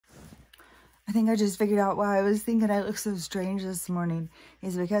I think I just figured out why I was thinking I looked so strange this morning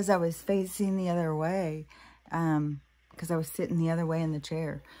is because I was facing the other way. Because I was sitting the other way in the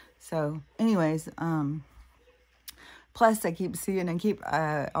chair. So anyways, plus I keep seeing,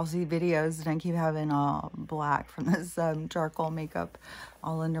 I'll see videos and I keep having all black from this charcoal makeup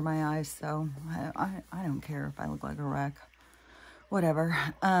all under my eyes. So I don't care if I look like a wreck. Whatever.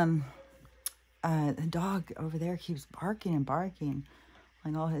 The dog over there keeps barking and barking,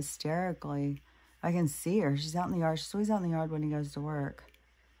 like all hysterically. I can see her. She's out in the yard. She's always out in the yard when he goes to work.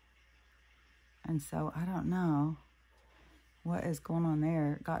 And so I don't know what is going on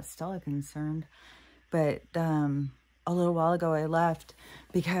there. Got Stella concerned. But a little while ago I left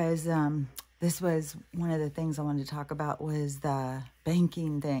because this was one of the things I wanted to talk about was the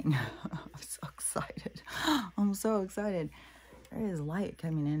banking thing. I'm so excited. I'm so excited. There is light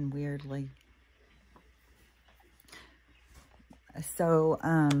coming in weirdly. So,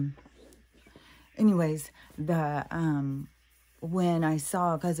 anyways, when I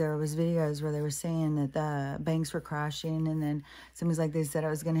saw, because there was videos where they were saying that the banks were crashing, and then somebody's like, they said it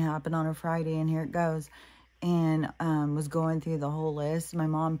was going to happen on a Friday, and here it goes, and was going through the whole list. My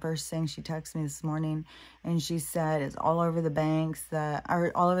mom, first thing, she texted me this morning, and she said it's all over the banks,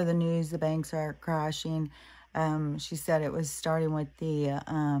 all over the news, the banks are crashing. She said it was starting with the,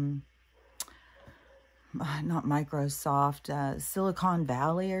 not Microsoft, Silicon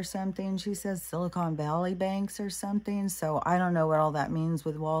Valley or something. She says Silicon Valley banks or something. So I don't know what all that means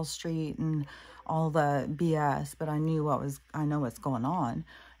with Wall Street and all the BS, but I know what's going on.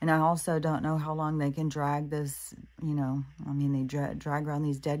 And I also don't know how long they can drag this, you know, I mean, they drag around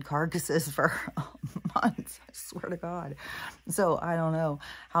these dead carcasses for months, I swear to God. So I don't know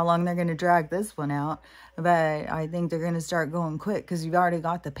how long they're going to drag this one out, but I think they're going to start going quick because you've already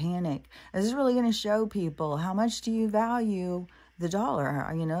got the panic. This is really going to show people how much do you value the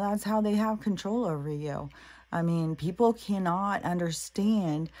dollar. You know, that's how they have control over you. I mean, people cannot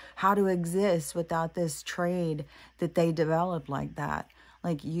understand how to exist without this trade that they developed like that.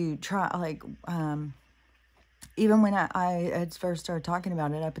 Like you try, like, even when I had first started talking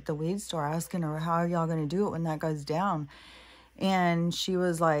about it up at the weed store, asking her, how are y'all going to do it when that goes down? And she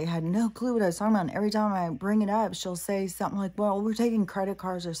was like, had no clue what I was talking about. And every time I bring it up, she'll say something like, well, we're taking credit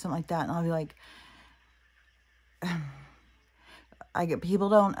cards or something like that. And I'll be like, people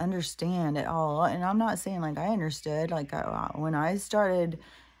don't understand at all. And I'm not saying like I understood. Like when I started,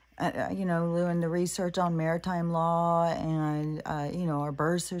 you know, doing the research on maritime law and, you know, our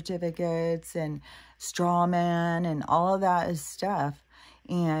birth certificates and straw man and all of that is stuff.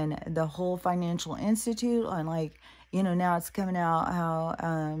 And the whole financial institute and like, you know, now it's coming out how,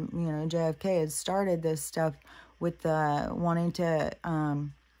 you know, JFK had started this stuff with wanting to,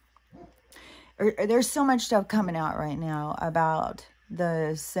 there's so much stuff coming out right now about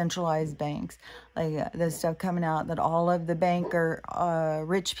the centralized banks, like the stuff coming out that all of the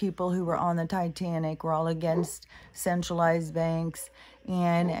rich people who were on the Titanic were all against centralized banks,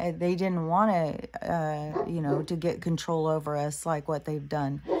 and they didn't want to, you know, to get control over us like what they've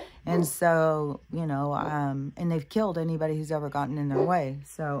done. And so, you know, and they've killed anybody who's ever gotten in their way.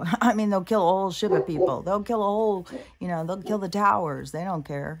 So, I mean, they'll kill a whole ship of people. They'll kill a whole, you know, they'll kill the towers. They don't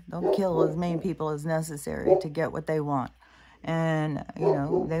care. They'll kill as many people as necessary to get what they want. And, you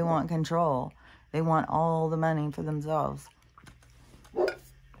know, they want control. They want all the money for themselves.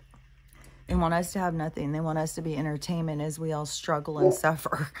 They want us to have nothing. They want us to be entertainment as we all struggle and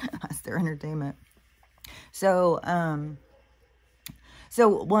suffer. That's their entertainment. So,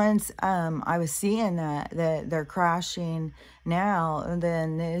 so once I was seeing that they're crashing now,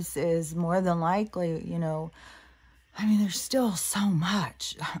 then this is more than likely, you know, I mean, there's still so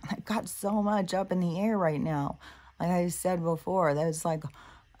much. I've got so much up in the air right now. Like I said before, there's like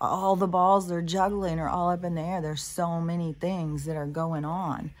all the balls they're juggling are all up in the air. There's so many things that are going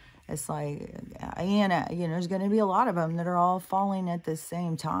on. It's like, and, you know, there's going to be a lot of them that are all falling at the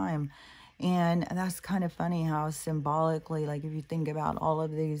same time. And that's kind of funny how symbolically, like if you think about all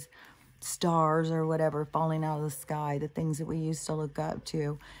of these stars or whatever falling out of the sky, the things that we used to look up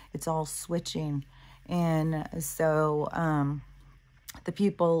to, it's all switching. And so the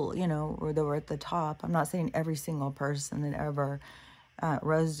people, you know, that were at the top, I'm not saying every single person that ever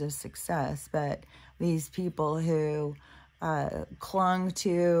rose to success, but these people who clung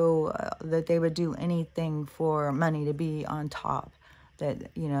to that they would do anything for money to be on top.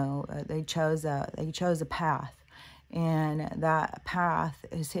 That, you know, they chose a path, and that path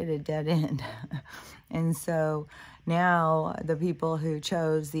has hit a dead end. And so now the people who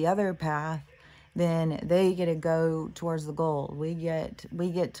chose the other path, then they get to go towards the goal. We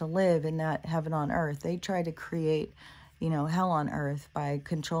get to live in that heaven on earth. They try to create, hell on earth by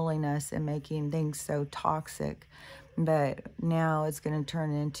controlling us and making things so toxic. But now it's going to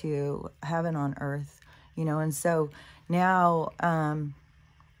turn into heaven on earth, and so now,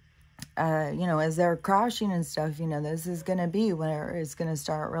 as they're crashing and stuff, this is going to be where it's going to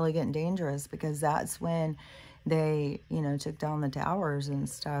start really getting dangerous, because that's when they, took down the towers and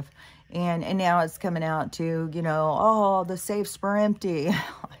stuff. And now it's coming out to, oh, the safes were empty.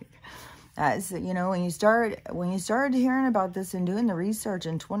 That's, when you started hearing about this and doing the research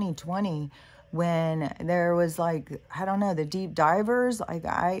in 2020, when there was like, I don't know, the deep divers, like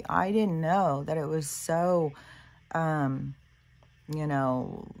I didn't know that it was so,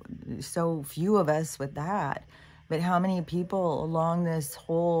 so few of us with that. But how many people along this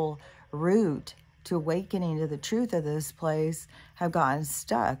whole route to awakening to the truth of this place have gotten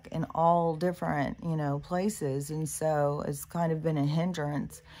stuck in all different, places. And so it's kind of been a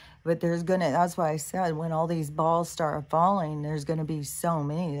hindrance. But that's why I said, when all these balls start falling, there's going to be so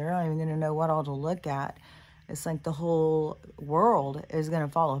many. They're not even going to know what all to look at. It's like the whole world is going to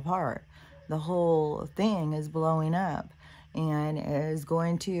fall apart. The whole thing is blowing up. And is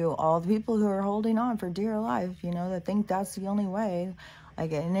going to all the people who are holding on for dear life, that think that's the only way.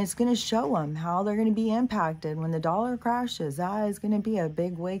 And it's going to show them how they're going to be impacted when the dollar crashes. That is going to be a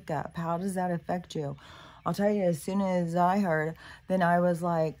big wake up. How does that affect you? I'll tell you, as soon as I heard, then I was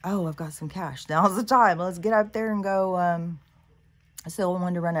like, oh, I've got some cash. Now's the time. Let's get up there and go. I still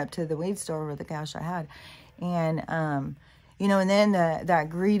wanted to run up to the weed store with the cash I had. And, and then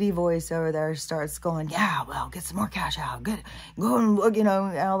that greedy voice over there starts going, yeah, well, get some more cash out. Go and look, and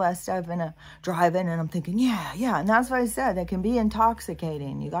all that stuff. And driving, and I'm thinking, yeah. And that's what I said. That can be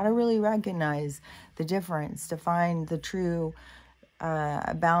intoxicating. You got to really recognize the difference to find the true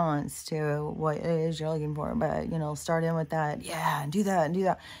balance to what it is you're looking for. But, start in with that, and do that. And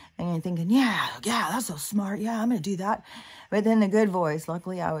you're thinking, yeah, that's so smart. Yeah, I'm going to do that. But then the good voice,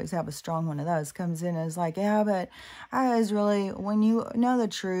 luckily I always have a strong one of those, comes in and is like, yeah, but I was really, when you know the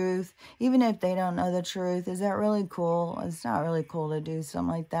truth, even if they don't know the truth, is that really cool? It's not really cool to do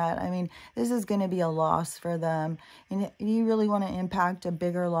something like that. I mean, this is going to be a loss for them. And you really want to impact a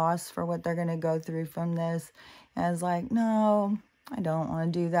bigger loss for what they're going to go through from this. And it's like, no, I don't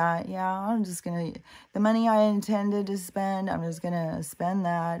want to do that. Yeah, I'm just going to, the money I intended to spend, I'm just going to spend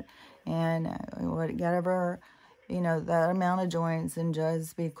that, and whatever, that amount of joints, and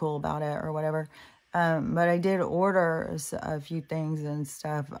just be cool about it or whatever. But I did order a few things and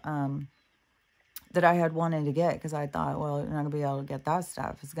stuff that I had wanted to get, because I thought, well, you're not going to be able to get that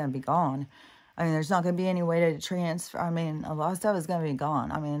stuff. It's going to be gone. I mean, there's not going to be any way to transfer. I mean, a lot of stuff is going to be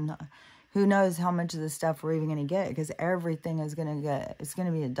gone. I mean, who knows how much of the stuff we're even going to get, because everything is going to get, it's going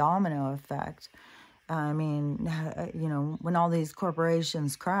to be a domino effect. I mean, when all these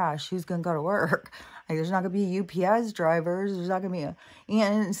corporations crash, who's going to go to work? Like, there's not going to be UPS drivers. There's not going to be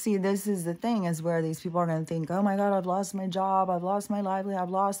and see, this is the thing, is where these people are going to think, oh my God, I've lost my job. I've lost my livelihood. I've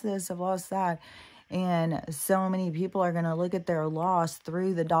lost this. I've lost that. And so many people are going to look at their loss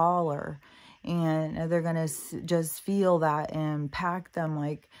through the dollar, and they're going to just feel that impact them,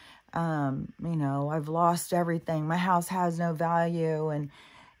 like, I've lost everything. My house has no value. And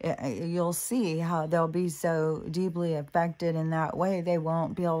you'll see how they'll be so deeply affected in that way. They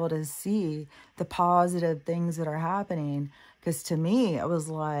won't be able to see the positive things that are happening. Because to me, it was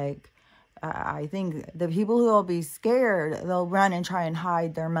like, I think the people who will be scared, they'll run and try and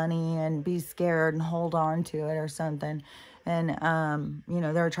hide their money and be scared and hold on to it or something. And,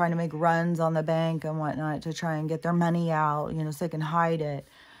 they're trying to make runs on the bank and whatnot to try and get their money out, so they can hide it.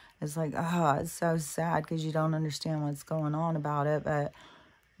 It's like, it's so sad, because you don't understand what's going on about it. But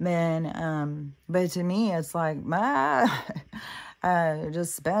then, but to me, it's like,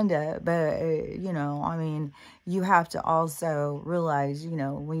 just spend it. But, I mean, you have to also realize,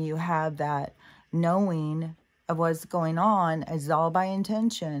 when you have that knowing of what's going on, it's all by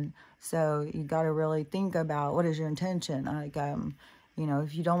intention. So you got to really think about, what is your intention? Like,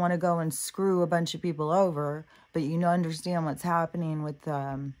 if you don't want to go and screw a bunch of people over, but understand what's happening with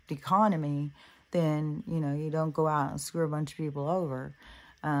the economy, then, you don't go out and screw a bunch of people over.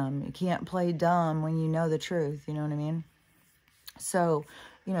 You can't play dumb when you know the truth, you know what I mean? So,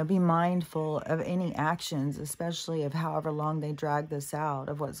 be mindful of any actions, especially of however long they drag this out,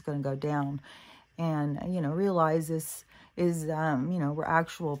 of what's going to go down. And, realize this is, where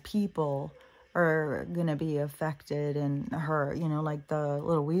actual people are going to be affected and hurt, like the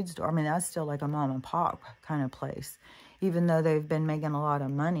little weed store. I mean, that's still like a mom and pop kind of place. Even though they've been making a lot of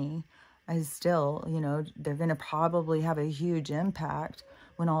money, I still, they're going to probably have a huge impact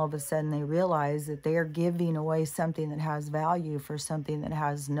when all of a sudden they realize that they are giving away something that has value for something that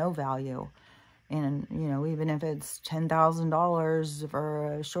has no value. And, you know, even if it's $10,000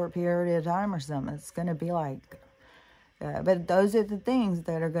 for a short period of time or something, it's going to be like, but those are the things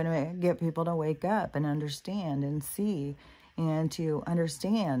that are going to get people to wake up and understand and see, and to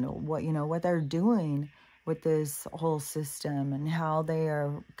understand what, you know, what they're doing with this whole system and how they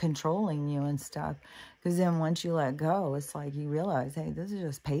are controlling you and stuff. Because then once you let go, it's like you realize, hey, this is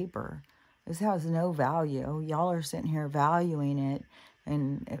just paper. This has no value. Y'all are sitting here valuing it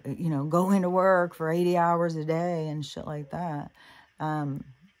and, you know, going to work for 80 hours a day and shit like that. 80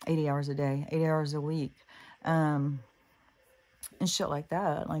 hours a day, 8 hours a week. And shit like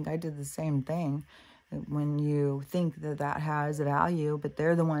that. Like, I did the same thing. When you think that that has value, but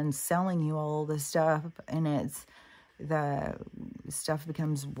they're the ones selling you all this stuff, and it's, the stuff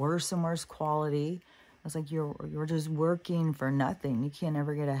becomes worse and worse quality. It's like you're just working for nothing. You can't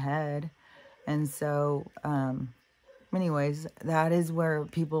ever get ahead. And so, anyways, that is where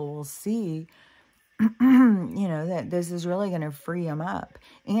people will see, you know, that this is really going to free them up,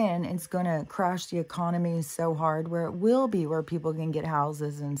 and it's going to crash the economy so hard where it will be where people can get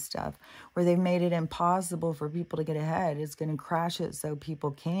houses and stuff, where they've made it impossible for people to get ahead. It's going to crash it so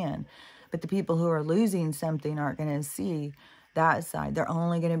people can. But the people who are losing something aren't going to see that side. They're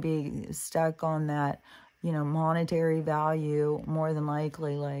only going to be stuck on that, you know, monetary value, more than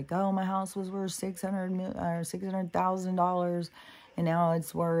likely, like, oh, my house was worth $600,000, and now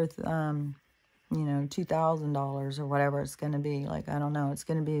it's worth, you know, $2,000 or whatever it's going to be. Like, I don't know. It's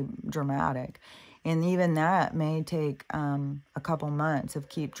going to be dramatic. And even that may take a couple months of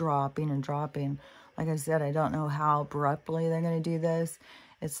keep dropping and dropping. Like I said, I don't know how abruptly they're going to do this.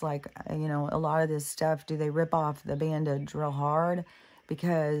 It's like, you know, a lot of this stuff, do they rip off the bandage real hard?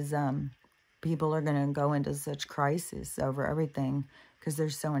 Because people are going to go into such crisis over everything because they're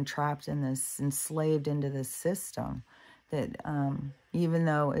so entrapped in this, enslaved into this system, that even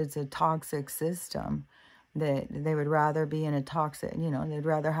though it's a toxic system, that they would rather be in a toxic, you know, they'd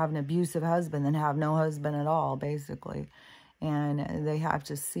rather have an abusive husband than have no husband at all, basically. And they have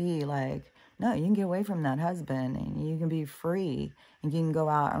to see, like, no, you can get away from that husband and you can be free and you can go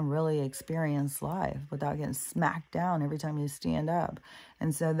out and really experience life without getting smacked down every time you stand up.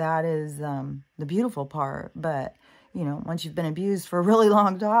 And so that is the beautiful part. But, you know, once you've been abused for a really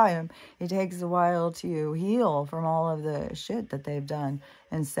long time, it takes a while to heal from all of the shit that they've done.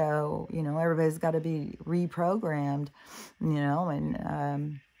 And so, you know, everybody's got to be reprogrammed, you know,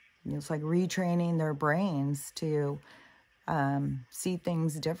 and it's like retraining their brains to see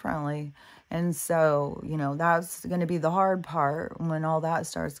things differently. And so, you know, that's going to be the hard part when all that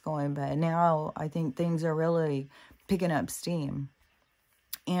starts going. But now I think things are really picking up steam.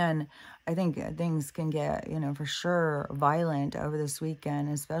 And I think things can get, you know, for sure violent over this weekend,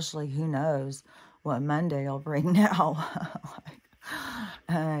 especially who knows what Monday will bring now.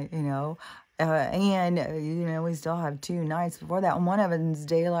 You know, and, you know, we still have 2 nights before that. And one of them's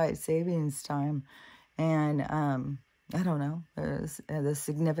daylight savings time. And I don't know the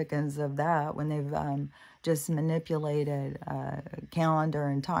significance of that when they've just manipulated calendar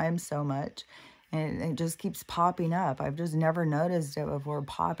and time so much. And it just keeps popping up. I've just never noticed it before,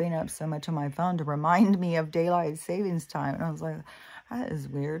 popping up so much on my phone to remind me of daylight savings time. And I was like, that is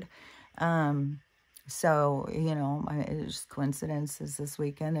weird. So, you know, it's just coincidences this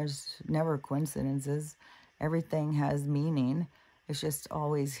weekend. There's never coincidences. Everything has meaning. It's just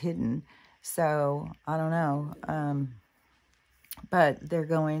always hidden. So, I don't know. But they're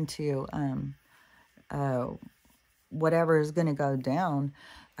going to, whatever is going to go down.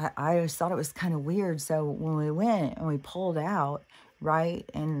 I always thought it was kind of weird. So when we went and we pulled out, right,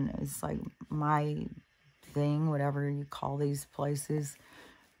 and it's like my thing, whatever you call these places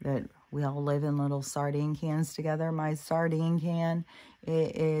that we all live in little sardine cans together. My sardine can,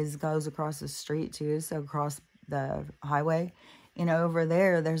 it goes across the street too, so across the highway. And over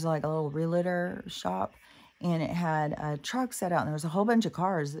there's like a little realtor shop. And it had a truck set out, and there was a whole bunch of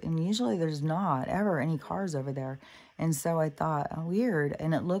cars. And usually there's not ever any cars over there. And so I thought, oh, weird.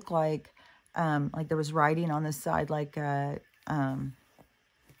 And it looked like there was writing on the side, like one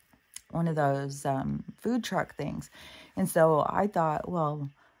of those food truck things. And so I thought, well,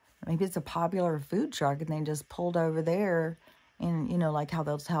 maybe it's a popular food truck, and they just pulled over there. And, you know, like how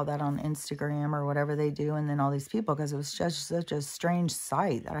they'll tell that on Instagram or whatever they do. And then all these people, because it was just such a strange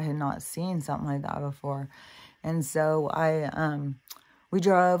sight that I had not seen something like that before. And so we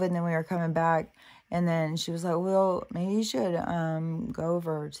drove, and then we were coming back. And then she was like, well, maybe you should go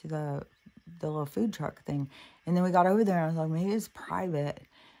over to the little food truck thing. And then we got over there, and I was like, maybe it's private.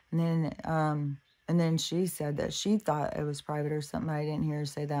 And then she said that she thought it was private or something. I didn't hear her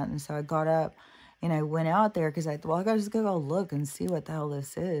say that. And so I got up, And I went out there because I thought, well, I gotta just go look and see what the hell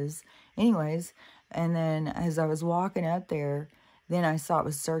this is. Anyways, and then as I was walking up there, then I saw it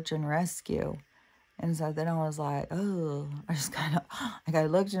was search and rescue. And so then I was like, oh, I just kind of, like I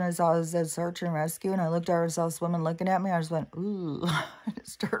looked and I saw it said search and rescue. And I looked over and saw this woman looking at me. I just went, ooh. I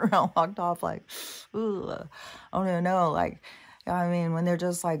just turned around, walked off like, ooh. I don't even know. Like, I mean, when they're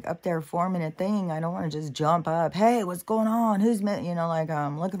just like up there forming a thing, I don't want to just jump up. Hey, what's going on? Who's, like,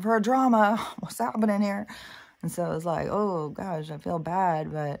 I'm looking for a drama. What's happening here? And so it was like, oh, gosh, I feel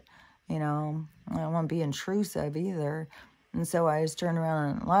bad. But, I don't want to be intrusive either. And so I just turned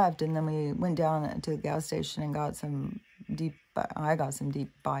around and left, and then we went down to the gas station and got some I got some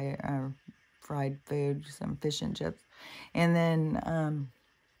deep fried food, some fish and chips. And then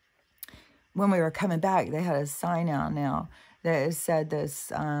when we were coming back, they had a sign out now that said this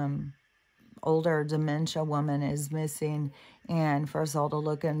older dementia woman is missing, and for us all to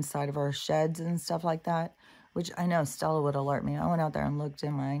look inside of our sheds and stuff like that, which I know Stella would alert me. I went out there and looked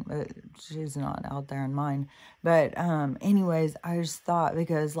in mine, but she's not out there in mine. But anyways, I just thought,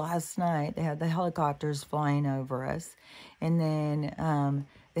 because last night they had the helicopters flying over us, and then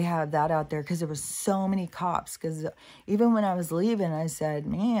they have that out there because there was so many cops. Because even when I was leaving, I said,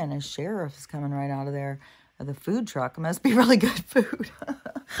 man, a sheriff is coming right out of there. The food truck. It must be really good food.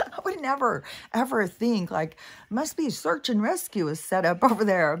 I would never, ever think, like, must be search and rescue is set up over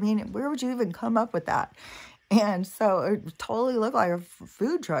there. I mean, where would you even come up with that? And so it totally looked like a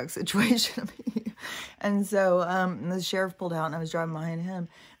food truck situation to me. And so the sheriff pulled out, and I was driving behind him.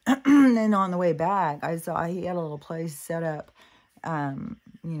 And then on the way back, I saw he had a little place set up, to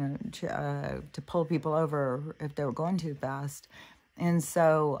pull people over if they were going too fast. And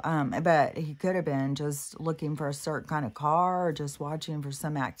so, but he could have been just looking for a certain kind of car or just watching for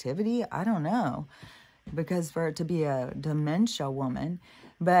some activity. I don't know, because for it to be a dementia woman,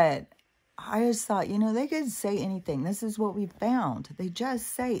 but I just thought, they could say anything. This is what we found. They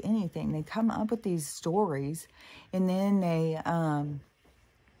just say anything. They come up with these stories, and then they,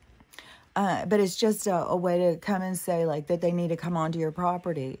 but it's just a way to come and say, like, that they need to come onto your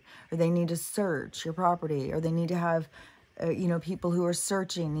property, or they need to search your property, or they need to have, people who are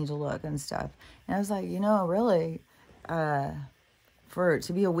searching need to look and stuff. And I was like, really, for it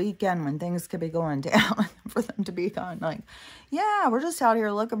to be a weekend when things could be going down, for them to be kind of like, yeah, we're just out here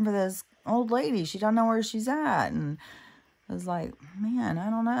looking for this old lady. She don't know where she's at. And I was like, man,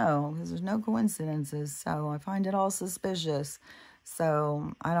 I don't know, because there's no coincidences. So I find it all suspicious.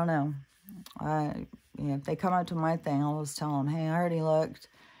 So I don't know. If they come up to my thing, I'll just tell them, hey, I already looked.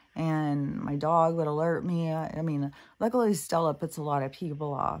 And my dog would alert me. I mean, luckily Stella puts a lot of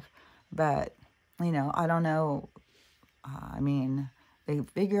people off. But, I don't know. They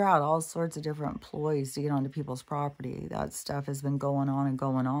figure out all sorts of different ploys to get onto people's property. That stuff has been going on and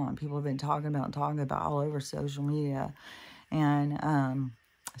going on. People have been talking about all over social media. And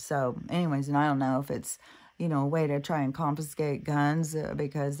so anyways, and I don't know if it's, a way to try and confiscate guns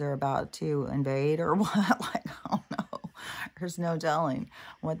because they're about to invade or what. Like, I don't know. There's no telling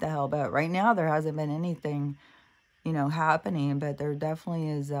what the hell. But right now there hasn't been anything, happening. But there definitely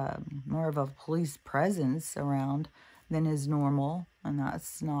is more of a police presence around than is normal. And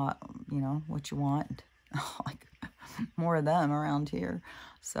that's not, what you want. Like, more of them around here.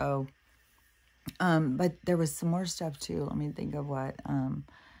 So, but there was some more stuff too. Let me think of what,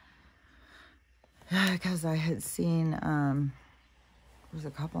 because I had seen, there's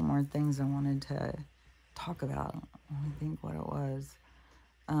a couple more things I wanted to talk about. Let me think what it was.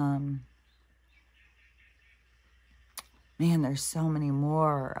 Man, there's so many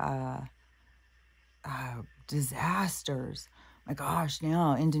more disasters. My gosh,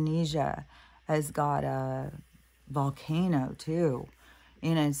 now Indonesia has got a volcano too,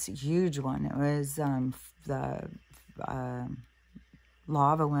 and it's a huge one. It was the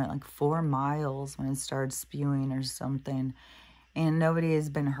lava went like 4 miles when it started spewing or something, and nobody has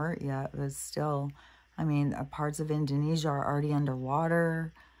been hurt yet. But still, parts of Indonesia are already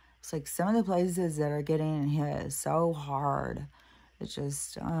underwater. It's like some of the places that are getting hit so hard. It's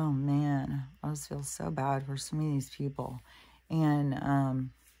just, oh man, I just feel so bad for some of these people. And there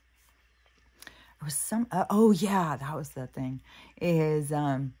was some, oh yeah, that was the thing, is,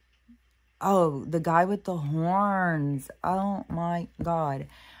 the guy with the horns. Oh my God.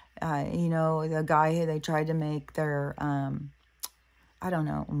 The guy who they tried to make their, I don't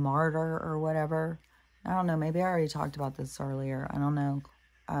know, martyr or whatever. I don't know, maybe I already talked about this earlier. I don't know.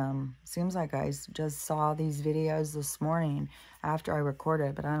 Seems like I just saw these videos this morning after I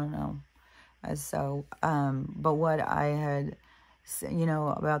recorded, but I don't know. So, but what I had,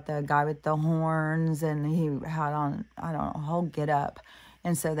 about the guy with the horns, and he had on, I don't know, whole get up,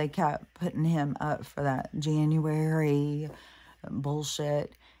 And so they kept putting him up for that January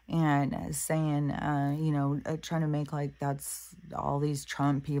bullshit and saying, trying to make like that's all these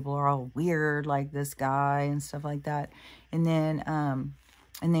Trump people are all weird, like this guy and stuff like that. And then,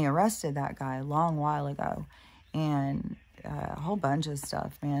 and they arrested that guy a long while ago, and a whole bunch of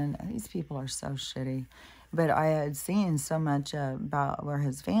stuff, man. These people are so shitty. But I had seen so much about where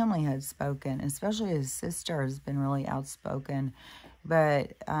his family had spoken, especially his sister has been really outspoken.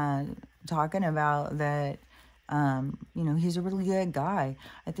 But talking about that, he's a really good guy.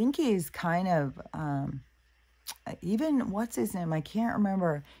 I think he's kind of, even, what's his name? I can't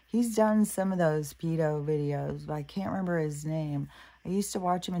remember. He's done some of those pedo videos, but I can't remember his name. I used to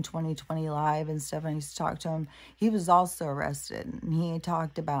watch him in 2020 Live and stuff, and I used to talk to him. He was also arrested, and he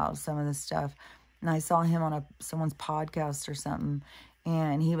talked about some of the stuff. And I saw him on someone's podcast or something,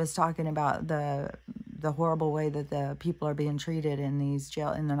 and he was talking about the horrible way that the people are being treated in these jail,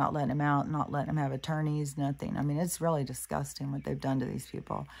 and they're not letting them out, not letting them have attorneys, nothing. I mean, it's really disgusting what they've done to these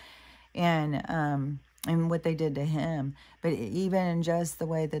people, and what they did to him. But even just the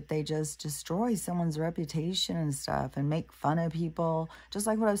way that they just destroy someone's reputation and stuff and make fun of people, just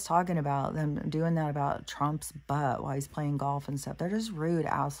like what I was talking about, them doing that about Trump's butt while he's playing golf and stuff. They're just rude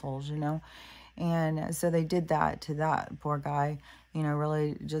assholes, you know. And so they did that to that poor guy,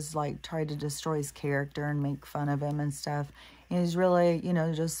 really just like tried to destroy his character and make fun of him and stuff. And he's really,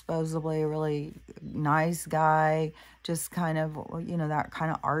 just supposedly a really nice guy, just kind of, that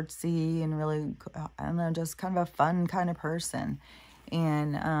kind of artsy and really, I don't know, just kind of a fun kind of person.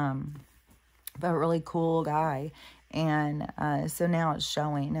 And, but a really cool guy. And so now it's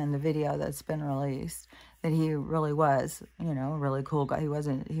showing in the video that's been released that he really was, a really cool guy. He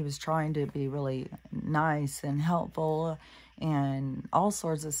was trying to be really nice and helpful and all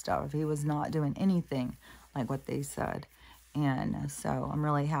sorts of stuff. He was not doing anything like what they said. And so I'm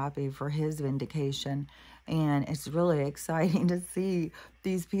really happy for his vindication. And it's really exciting to see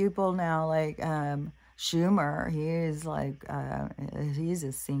these people now, like Schumer. He is like, he's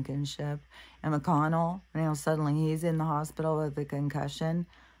a sinking ship. And McConnell, suddenly he's in the hospital with a concussion.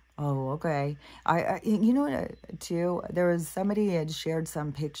 Oh, okay. You know what, too? There was somebody had shared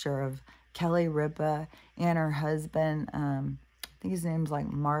some picture of Kelly Ripa and her husband. I think his name's like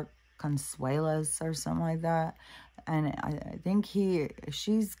Mark Consuelos or something like that. And I think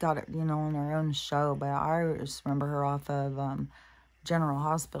she's got it, on her own show. But I just remember her off of General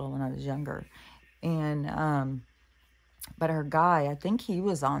Hospital when I was younger. And, but her guy, I think he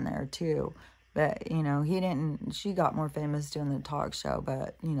was on there too. But, he didn't, she got more famous doing the talk show,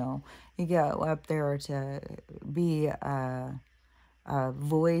 but, he got up there to be a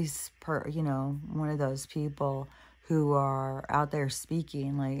voice one of those people who are out there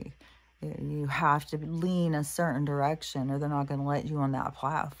speaking, like, you have to lean a certain direction or they're not going to let you on that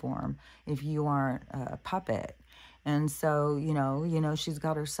platform if you aren't a puppet. And so, she's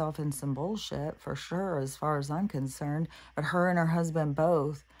got herself in some bullshit for sure, as far as I'm concerned. But her and her husband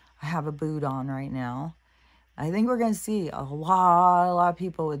both have a boot on right now. I think we're going to see a lot of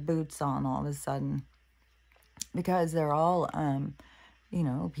people with boots on all of a sudden, because they're all,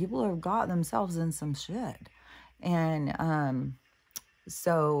 people have got themselves in some shit. And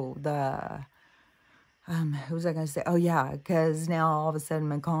so who was I going to say? Oh, yeah, because now all of a sudden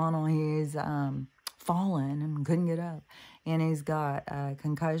McConnell, he's fallen and couldn't get up. And he's got a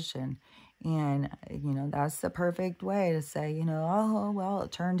concussion. And, that's the perfect way to say, oh, well,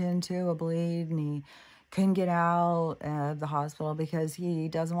 it turned into a bleed and he couldn't get out of the hospital because he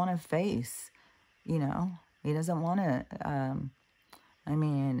doesn't want to face, he doesn't want to,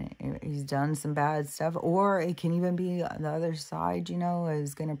 he's done some bad stuff. Or it can even be the other side,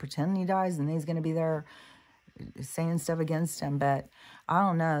 is going to pretend he dies and he's going to be there saying stuff against him. But I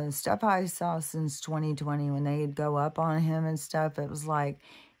don't know, stuff I saw since 2020 when they'd go up on him and stuff, it was like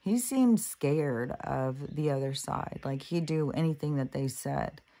he seemed scared of the other side. Like he'd do anything that they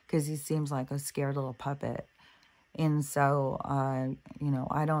said because he seems like a scared little puppet. And so, I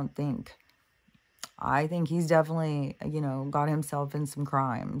think he's definitely, got himself in some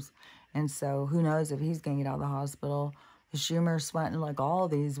crimes. And so who knows if he's going to get out of the hospital. Schumer's sweating like all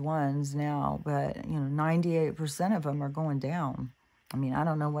these ones now, but, 98% of them are going down. I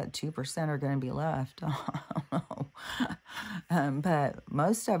don't know what 2% are going to be left. I don't know. But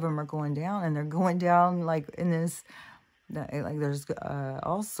most of them are going down, and they're going down like in this, like there's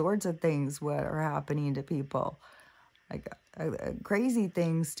all sorts of things what are happening to people. Like crazy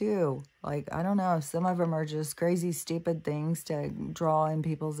things too. Like, I don't know if some of them are just crazy, stupid things to draw in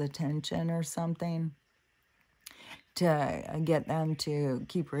people's attention or something, to get them to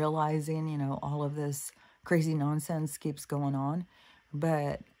keep realizing, all of this crazy nonsense keeps going on.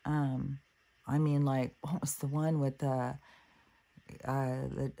 But, I mean, like, what was the one with the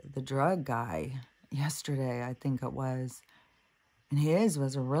drug guy yesterday, I think it was. And his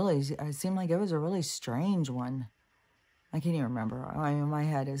was a really, it seemed like it was a really strange one. I can't even remember. I mean, my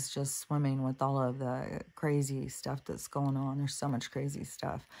head is just swimming with all of the crazy stuff that's going on. There's so much crazy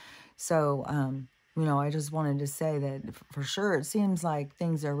stuff. So, I just wanted to say that for sure, it seems like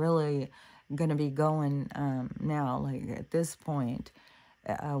things are really going to be going now, like at this point.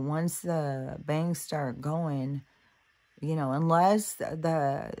 Once the banks start going, unless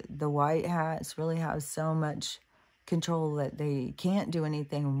the white hats really have so much control that they can't do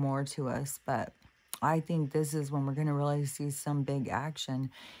anything more to us. But I think this is when we're going to really see some big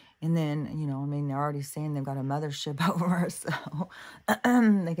action. And then, they're already saying they've got a mothership over us, so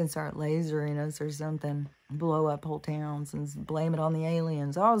they can start lasering us or something, blow up whole towns and blame it on the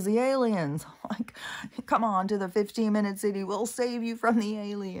aliens. Oh, it's the aliens. Like, come on to the 15-minute city. We'll save you from the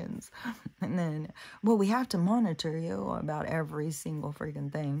aliens. And then, well, we have to monitor you about every single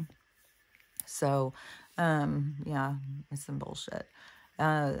freaking thing. So, yeah, it's some bullshit.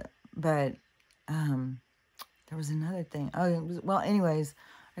 But there was another thing. Well, anyways,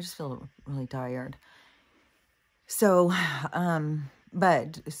 I just feel really tired. So,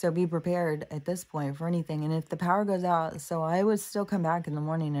 so be prepared at this point for anything. And if the power goes out, so I would still come back in the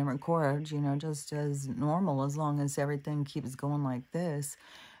morning and record, just as normal, as long as everything keeps going like this.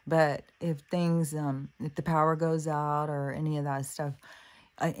 But if things, if the power goes out or any of that stuff,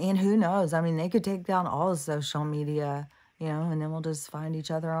 and who knows? I mean, they could take down all the social media, and then we'll just find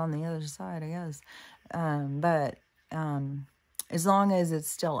each other on the other side, I guess. But as long as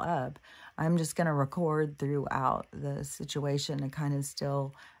it's still up, I'm just going to record throughout the situation and kind of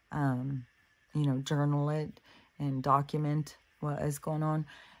still, journal it and document what is going on.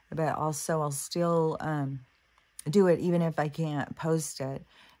 But also I'll still do it even if I can't post it.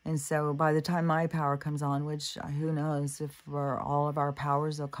 And so by the time my power comes on, which who knows if all of our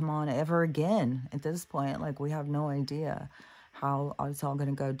powers will come on ever again at this point, like we have no idea how it's all going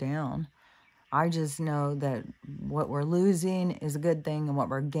to go down. I just know that what we're losing is a good thing and what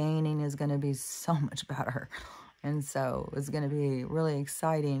we're gaining is going to be so much better. And so it's going to be really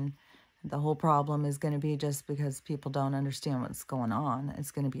exciting. The whole problem is going to be just because people don't understand what's going on.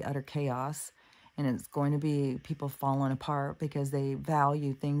 It's going to be utter chaos. And it's going to be people falling apart because they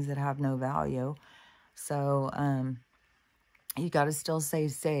value things that have no value. So you got to still stay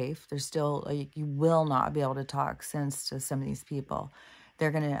safe. There's still, you will not be able to talk sense to some of these people.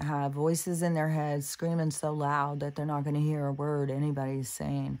 They're going to have voices in their heads screaming so loud that they're not going to hear a word anybody's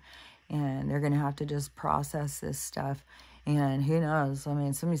saying. And they're going to have to just process this stuff. And who knows? I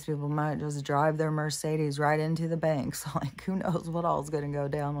mean, some of these people might just drive their Mercedes right into the banks. Like, who knows what all is going to go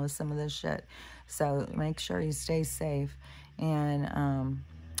down with some of this shit. So make sure you stay safe. And,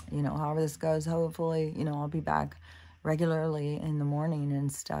 however this goes, hopefully, I'll be back regularly in the morning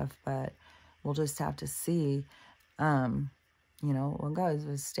and stuff. But we'll just have to see, what goes.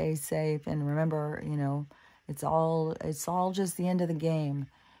 Just stay safe. And remember, it's all just the end of the game.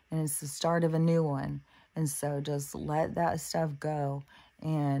 And it's the start of a new one. And so just let that stuff go.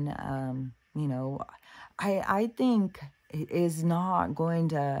 And, I think it is not going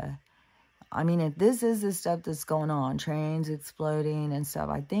to, I mean, if this is the stuff that's going on, trains exploding and stuff,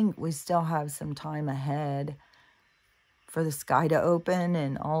 I think we still have some time ahead for the sky to open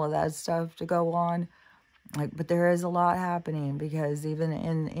and all of that stuff to go on. But there is a lot happening because even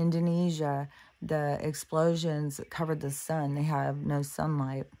in Indonesia, the explosions covered the sun. They have no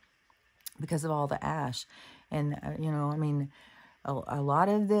sunlight because of all the ash. And, a lot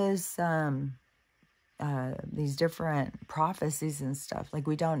of this, these different prophecies and stuff, like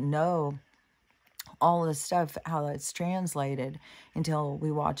we don't know all the stuff, how it's translated until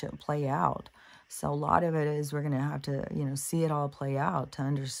we watch it play out. So a lot of it is we're going to have to, see it all play out to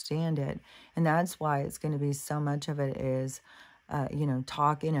understand it. And that's why it's going to be so much of it is,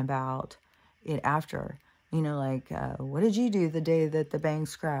 talking about it after. What did you do the day that the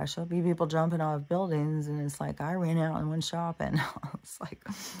banks crashed? There'll be people jumping off buildings, and it's like, I ran out and went shopping. It's like,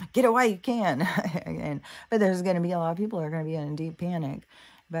 get it while you can. But there's going to be a lot of people who are going to be in deep panic.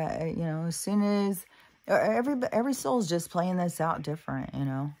 But, as soon as, every soul's just playing this out different,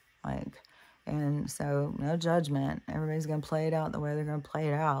 and so no judgment. Everybody's going to play it out the way they're going to play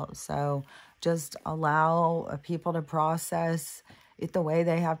it out. So just allow people to process it the way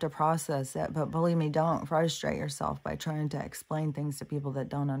they have to process it. But believe me, don't frustrate yourself by trying to explain things to people that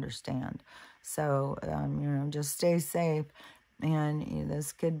don't understand. So, just stay safe. And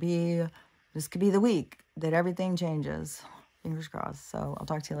this could be the week that everything changes. Fingers crossed. So I'll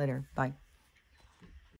talk to you later. Bye.